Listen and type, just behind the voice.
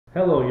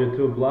Hello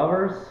YouTube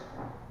lovers,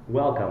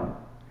 welcome.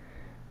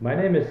 My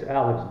name is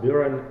Alex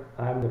Buren.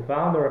 I'm the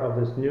founder of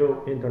this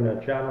new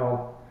internet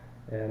channel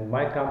and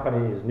my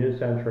company is New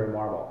Century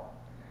Marble.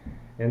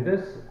 In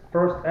this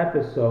first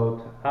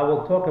episode I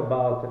will talk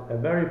about a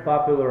very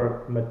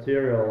popular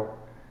material,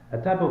 a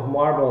type of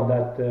marble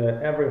that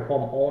every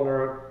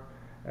homeowner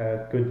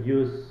could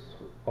use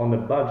on a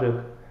budget.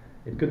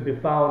 It could be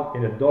found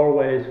in the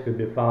doorways, it could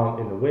be found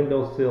in the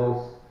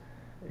windowsills,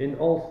 in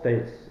all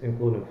states,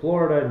 including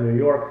Florida, New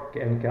York,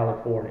 and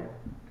California.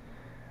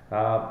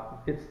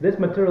 This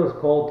material is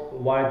called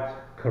White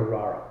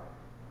Carrara.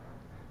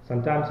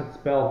 Sometimes it's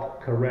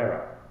spelled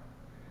Carrara.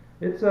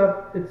 It's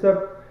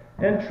a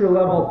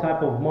entry-level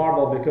type of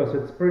marble because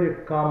it's pretty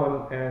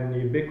common and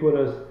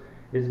ubiquitous.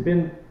 It's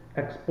been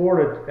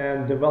exported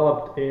and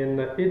developed in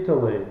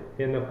Italy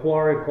in a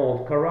quarry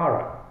called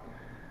Carrara.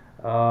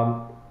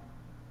 Um,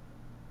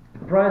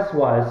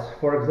 Price-wise,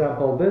 for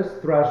example, this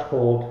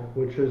threshold,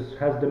 which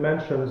has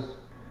dimensions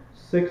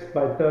 6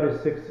 by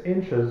 36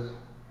 inches,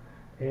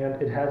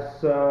 and it has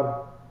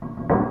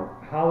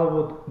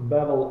Hollywood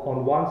bevel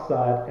on one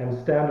side and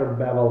standard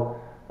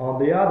bevel on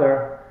the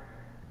other,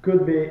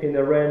 could be in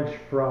a range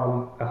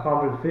from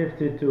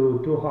 $150 to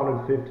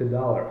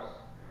 $250.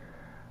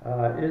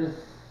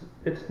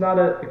 It's not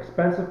an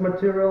expensive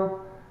material,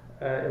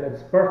 and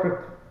it's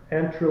perfect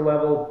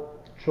entry-level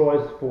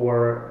choice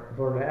for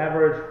an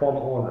average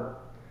homeowner,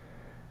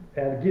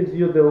 and gives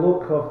you the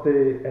look of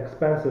the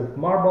expensive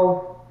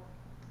marble.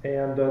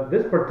 And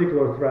this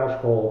particular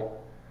threshold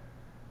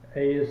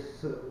is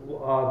 2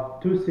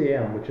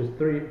 cm, which is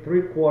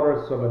three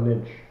quarters of an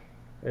inch.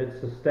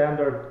 It's a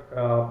standard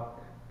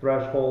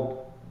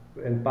threshold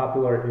and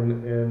popular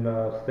in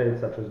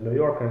states such as New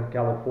York and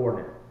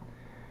California.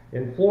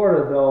 In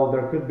Florida, though,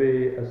 there could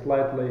be a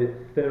slightly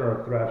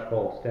thinner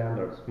threshold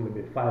standards,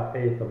 maybe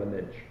 5/8 of an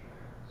inch.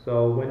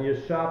 So when you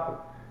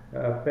shop,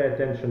 pay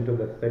attention to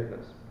the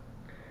thickness.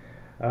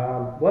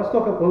 Let's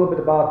talk a little bit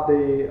about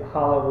the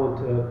Hollywood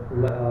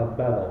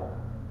bevel.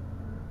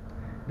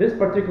 This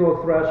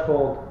particular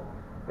threshold,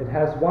 it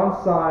has one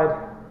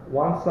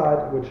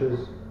side which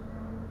is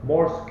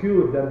more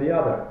skewed than the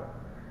other.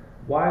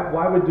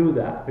 Why we do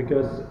that?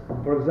 Because,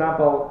 for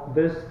example,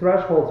 these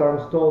thresholds are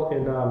installed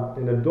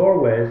in the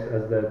doorways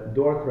as the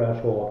door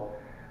threshold.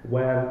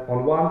 When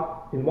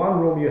in one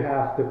room you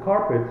have the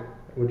carpet,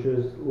 which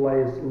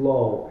lays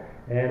low,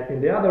 and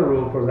in the other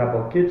room, for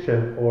example,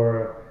 kitchen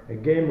or a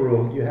game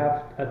room, you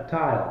have a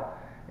tile,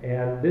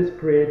 and this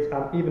creates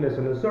unevenness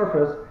on the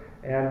surface,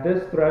 and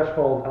this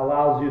threshold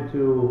allows you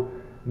to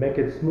make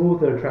it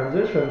smoother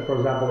transition. For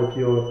example,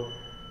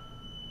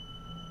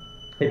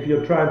 if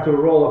you're trying to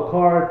roll a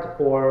cart,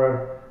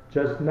 or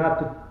just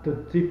not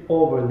to tip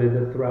over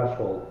the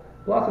threshold.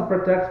 Plus it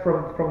protects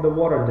from the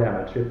water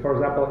damage. If, for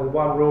example, in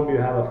one room you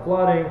have a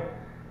flooding,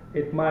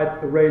 it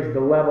might raise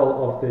the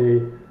level of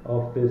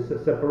the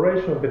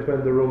separation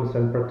between the rooms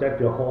and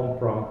protect your home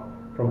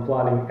from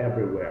flooding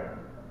everywhere.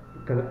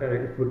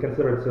 If we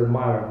consider it's a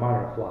minor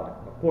flooding,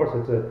 of course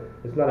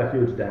it's not a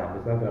huge dam.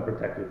 It's not going to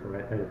protect you from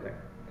anything.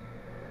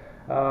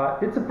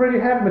 It's a pretty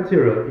heavy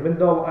material, even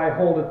though I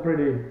hold it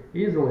pretty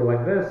easily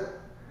like this.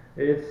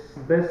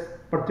 This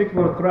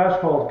particular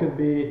threshold could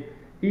be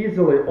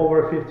easily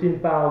over 15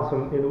 pounds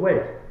in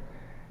weight.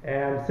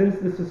 And since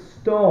this is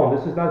stone,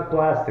 this is not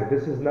plastic,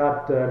 this is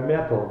not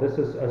metal, this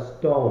is a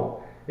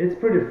stone, it's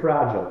pretty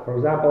fragile. For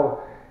example,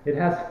 it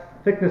has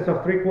thickness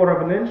of 3/4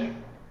 of an inch,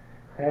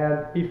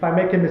 and if I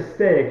make a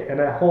mistake and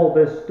I hold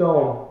this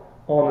stone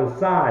on the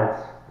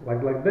sides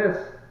like this,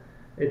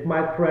 it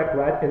might crack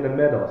right in the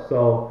middle.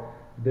 So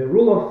the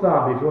rule of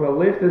thumb, if you want to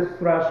lift this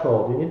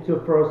threshold, you need to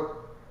first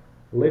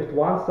lift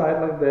one side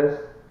like this,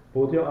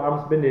 put your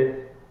arms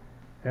beneath,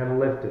 and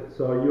lift it.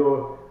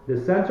 So the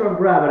center of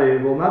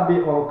gravity will not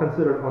be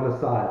considered on the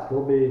sides. It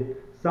will be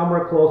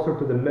somewhere closer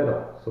to the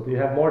middle. So you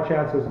have more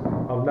chances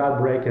of not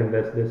breaking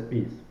this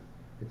piece.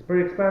 It's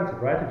pretty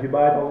expensive, right? If you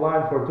buy it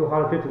online for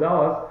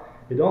 $250,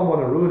 you don't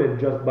want to ruin it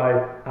just by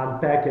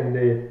unpacking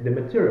the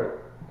material.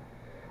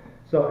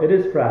 So it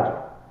is fragile.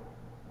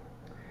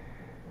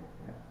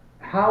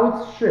 How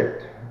it's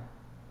shipped.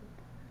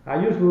 I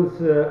usually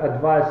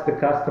advise the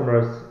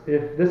customers,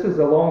 if this is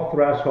a long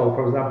threshold,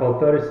 for example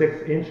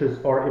 36 inches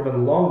or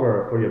even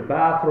longer for your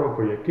bathroom,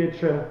 for your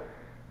kitchen,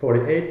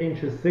 48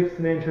 inches,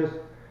 16 inches,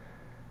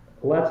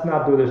 let's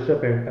not do the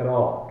shipping at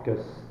all,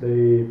 because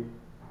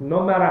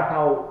no matter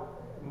how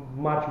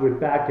much we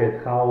pack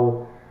it,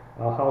 how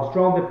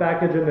strong the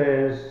packaging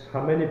is,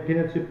 how many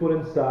peanuts you put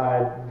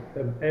inside,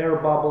 air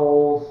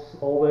bubbles,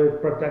 all the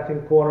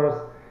protecting corners,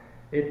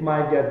 it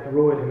might get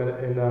ruined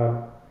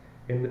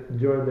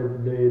during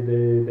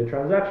the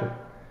transaction.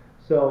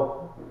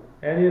 So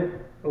any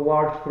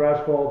large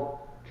threshold,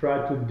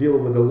 try to deal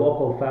with a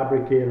local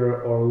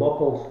fabricator or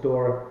local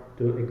store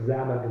to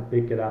examine and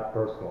pick it up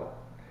personally.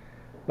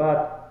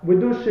 But we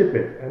do ship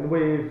it, and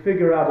we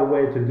figure out a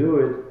way to do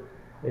it.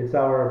 It's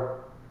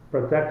our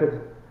protected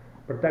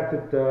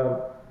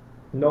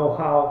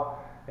know-how,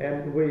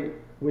 and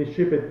we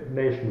ship it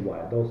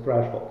nationwide, those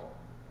thresholds.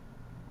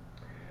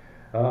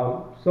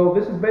 So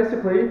this is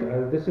basically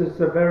it. This is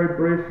a very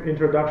brief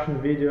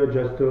introduction video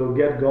just to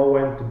get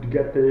going, to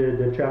get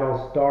the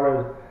channel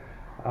started.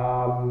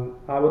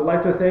 I would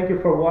like to thank you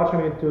for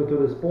watching it to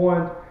this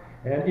point.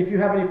 And if you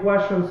have any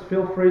questions,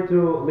 feel free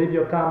to leave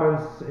your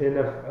comments in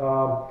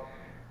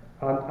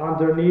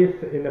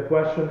underneath in the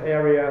question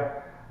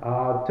area.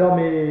 Tell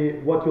me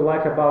what you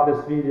like about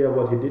this video,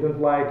 what you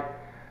didn't like.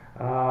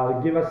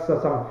 Give us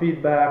some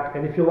feedback.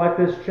 And if you like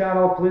this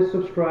channel, please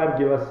subscribe,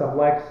 give us some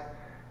likes,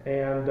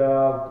 and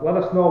let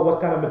us know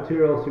what kind of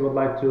materials you would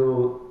like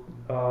to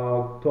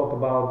talk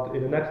about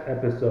in the next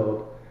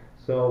episode.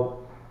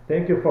 So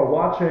thank you for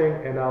watching,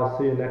 and I'll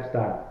see you next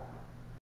time.